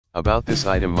About this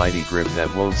item: mighty grip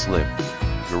that won't slip.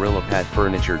 GorillaPad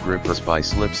Furniture Grippers by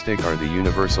Slipstick are the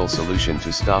universal solution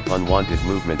to stop unwanted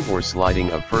movement or sliding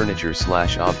of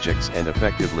furniture/objects and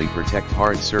effectively protect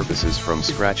hard surfaces from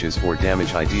scratches or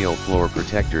damage. Ideal floor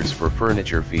protectors for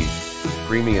furniture feet.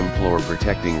 Premium floor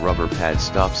protecting rubber pads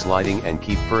stop sliding and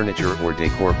keep furniture or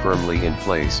decor firmly in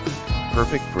place.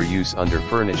 Perfect for use under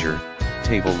furniture,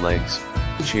 table legs,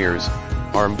 chairs,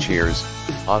 armchairs,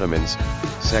 ottomans,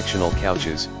 sectional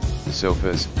couches,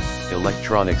 sofas,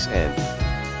 electronics and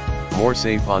more.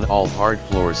 Safe on all hard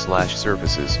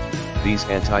floors/surfaces. These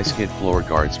anti-skid floor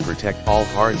guards protect all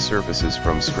hard surfaces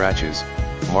from scratches,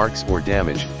 marks or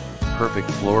damage. Perfect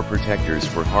floor protectors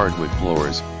for hardwood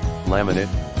floors, laminate,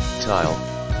 tile,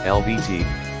 LVT,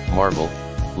 marble,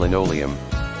 linoleum,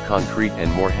 concrete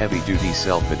and more. Heavy-duty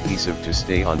self-adhesive to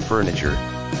stay on furniture.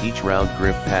 Each round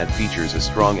grip pad features a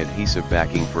strong adhesive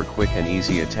backing for quick and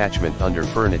easy attachment under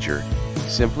furniture.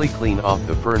 Simply clean off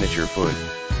the furniture foot,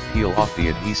 peel off the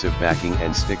adhesive backing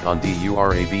and stick on.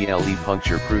 Durable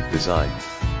puncture-proof design.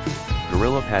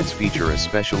 GorillaPads feature a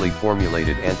specially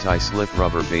formulated anti-slip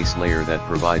rubber base layer that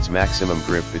provides maximum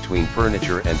grip between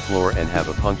furniture and floor and have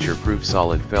a puncture-proof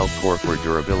solid felt core for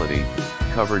durability,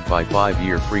 covered by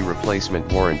 5-year free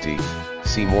replacement warranty.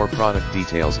 See more product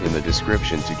details in the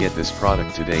description to get this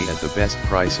product today at the best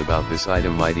price. About this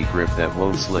item: mighty grip that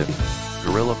won't slip.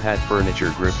 GorillaPad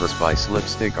Furniture Grippers by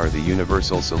Slipstick are the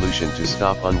universal solution to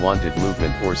stop unwanted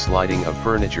movement or sliding of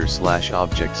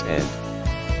furniture/objects and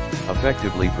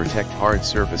effectively protect hard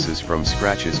surfaces from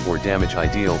scratches or damage.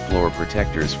 Ideal floor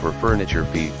protectors for furniture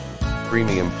feet.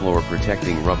 Premium floor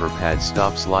protecting rubber pads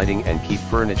stop sliding and keep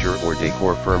furniture or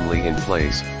decor firmly in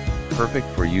place. Perfect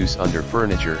for use under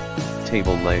furniture,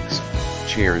 table legs,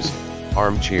 chairs,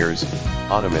 armchairs,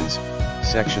 ottomans,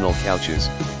 sectional couches,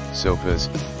 sofas,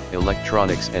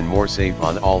 electronics and more. Safe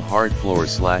on all hard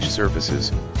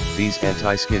floors/surfaces. These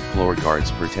anti-skid floor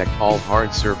guards protect all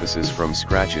hard surfaces from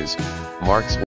scratches, marks